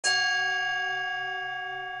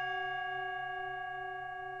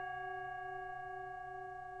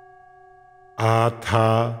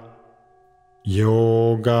Atha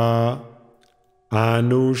Yoga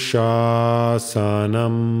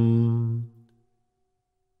Anushasanam.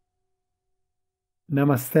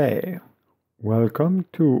 Namaste. Welcome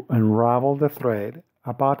to Unravel the Thread,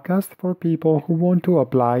 a podcast for people who want to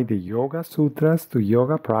apply the Yoga Sutras to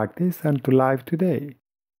yoga practice and to life today.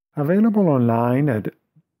 Available online at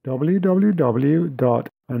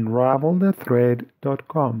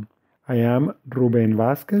www.unravelthethread.com. I am Ruben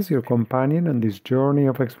Vasquez, your companion on this journey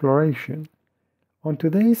of exploration. On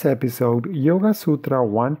today's episode, Yoga Sutra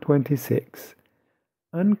 126,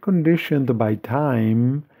 Unconditioned by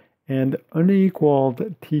Time and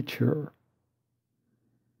Unequaled Teacher.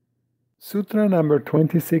 Sutra number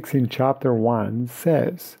 26 in chapter 1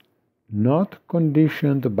 says, "Not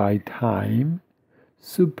conditioned by time,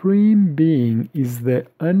 Supreme Being is the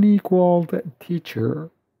unequaled teacher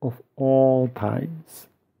of all times."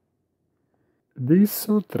 This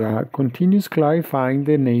sutra continues clarifying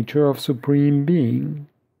the nature of Supreme Being.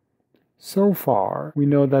 So far, we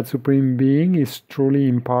know that Supreme Being is truly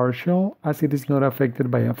impartial, as it is not affected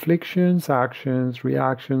by afflictions, actions,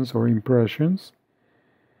 reactions, or impressions.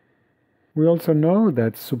 We also know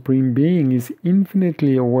that Supreme Being is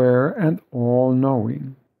infinitely aware and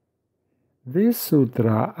all-knowing. This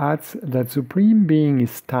sutra adds that Supreme Being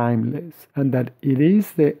is timeless and that it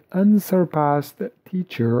is the unsurpassed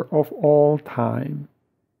teacher of all time.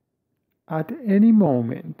 At any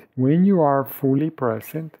moment, when you are fully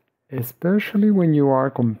present, especially when you are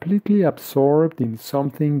completely absorbed in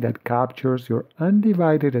something that captures your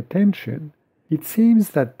undivided attention, it seems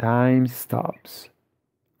that time stops.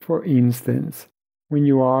 For instance, when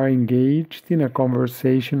you are engaged in a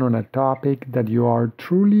conversation on a topic that you are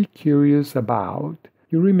truly curious about,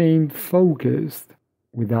 you remain focused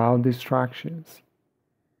without distractions.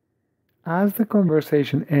 As the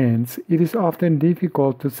conversation ends, it is often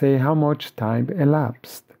difficult to say how much time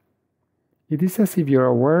elapsed. It is as if your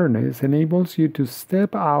awareness enables you to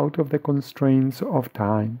step out of the constraints of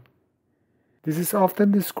time. This is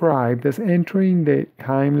often described as entering the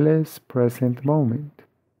timeless present moment.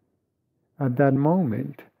 At that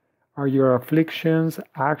moment, are your afflictions,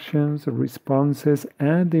 actions, responses,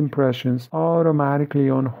 and impressions automatically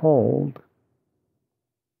on hold?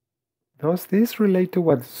 Does this relate to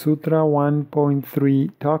what Sutra 1.3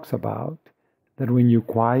 talks about? That when you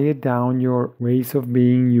quiet down your ways of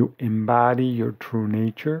being, you embody your true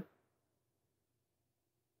nature?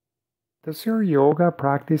 Does your yoga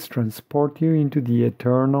practice transport you into the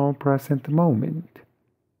eternal present moment?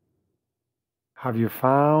 Have you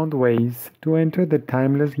found ways to enter the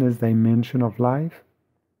timelessness dimension of life?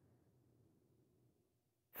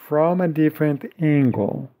 From a different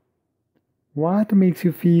angle, what makes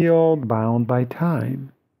you feel bound by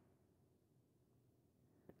time?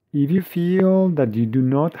 If you feel that you do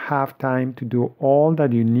not have time to do all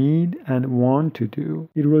that you need and want to do,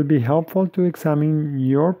 it will be helpful to examine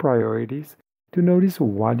your priorities to notice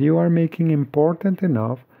what you are making important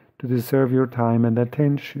enough to deserve your time and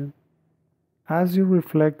attention. As you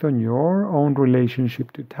reflect on your own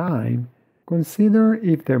relationship to time, consider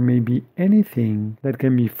if there may be anything that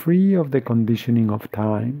can be free of the conditioning of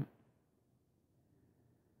time.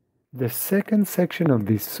 The second section of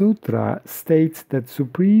this sutra states that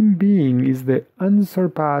Supreme Being is the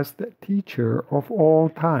unsurpassed teacher of all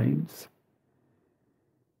times.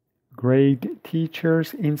 Great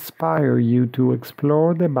teachers inspire you to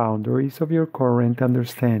explore the boundaries of your current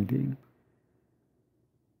understanding.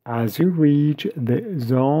 As you reach the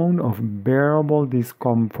zone of bearable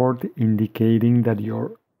discomfort, indicating that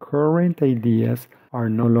your current ideas are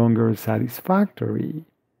no longer satisfactory,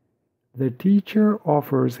 the teacher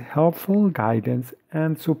offers helpful guidance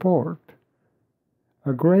and support.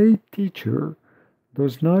 A great teacher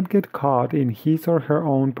does not get caught in his or her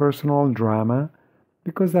own personal drama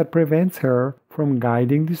because that prevents her from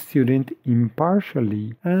guiding the student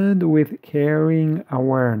impartially and with caring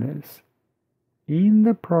awareness. In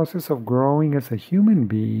the process of growing as a human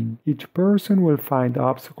being, each person will find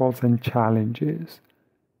obstacles and challenges.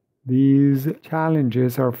 These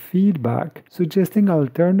challenges are feedback, suggesting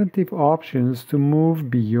alternative options to move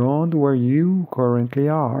beyond where you currently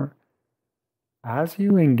are. As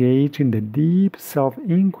you engage in the deep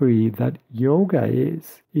self-inquiry that yoga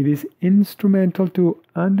is, it is instrumental to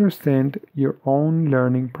understand your own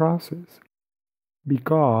learning process.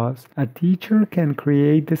 Because a teacher can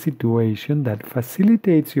create the situation that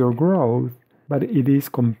facilitates your growth, but it is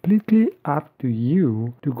completely up to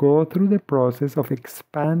you to go through the process of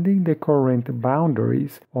expanding the current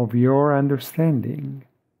boundaries of your understanding.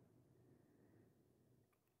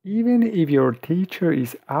 Even if your teacher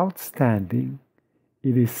is outstanding,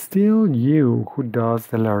 it is still you who does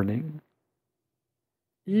the learning.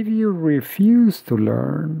 If you refuse to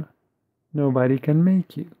learn, nobody can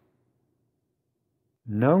make you.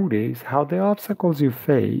 Notice how the obstacles you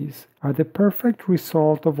face are the perfect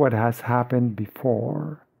result of what has happened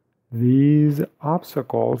before. These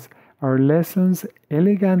obstacles are lessons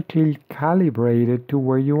elegantly calibrated to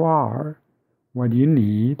where you are, what you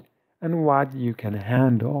need, and what you can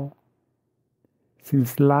handle.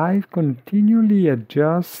 Since life continually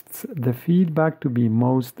adjusts the feedback to be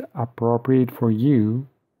most appropriate for you,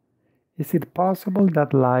 is it possible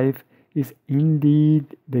that life is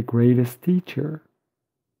indeed the greatest teacher?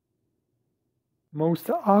 Most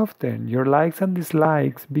often, your likes and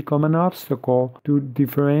dislikes become an obstacle to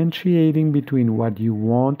differentiating between what you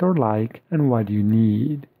want or like and what you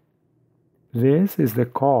need. This is the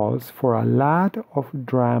cause for a lot of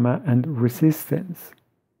drama and resistance.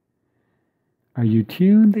 Are you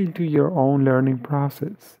tuned into your own learning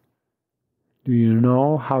process? Do you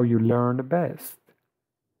know how you learn best?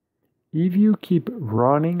 If you keep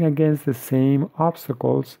running against the same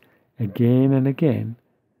obstacles again and again,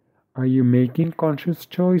 are you making conscious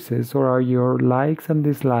choices or are your likes and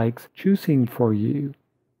dislikes choosing for you?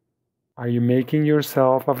 Are you making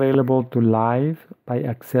yourself available to life by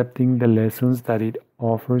accepting the lessons that it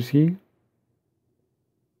offers you?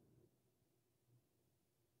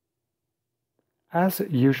 As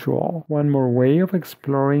usual, one more way of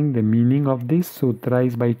exploring the meaning of this sutra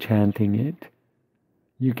is by chanting it.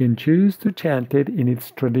 You can choose to chant it in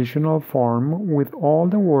its traditional form with all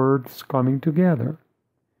the words coming together.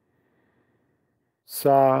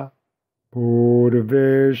 Sa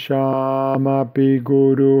purveshamapi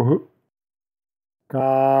guru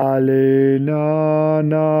kalena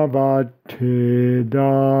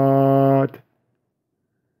navatthidat.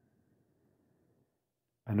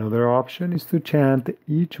 Another option is to chant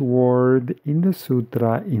each word in the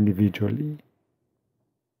sutra individually.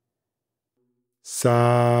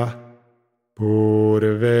 Sa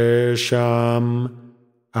purvesham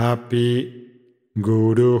api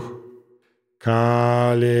guru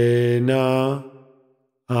kalena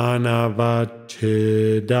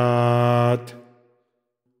anavatthidat.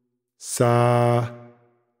 Sa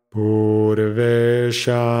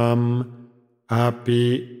purvesham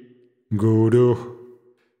api guru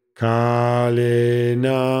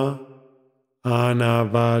kalena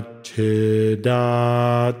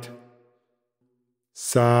anavatthidat.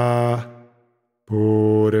 Sa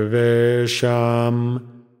purvesham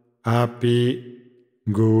api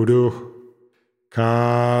guru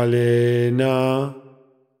kalena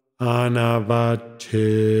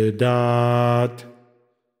anavatthidat.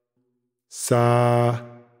 Sa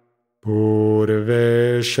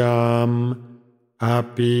purvesham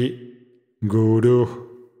api guru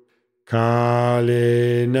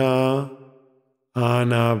kalena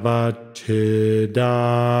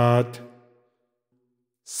anavatthidat.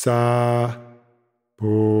 Sa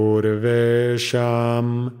purvesham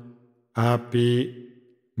api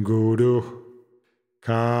guru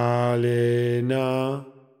kalena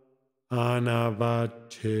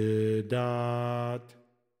anavatthidat.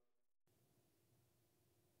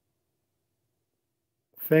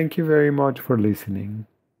 Thank you very much for listening.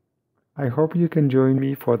 I hope you can join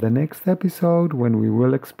me for the next episode when we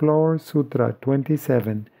will explore Sutra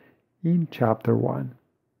 27 in Chapter 1.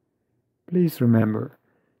 Please remember,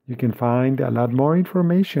 you can find a lot more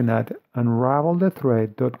information at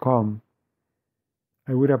unravelthethread.com.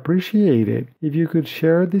 I would appreciate it if you could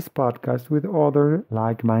share this podcast with other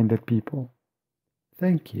like-minded people.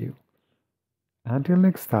 Thank you. Until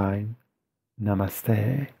next time,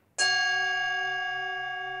 Namaste.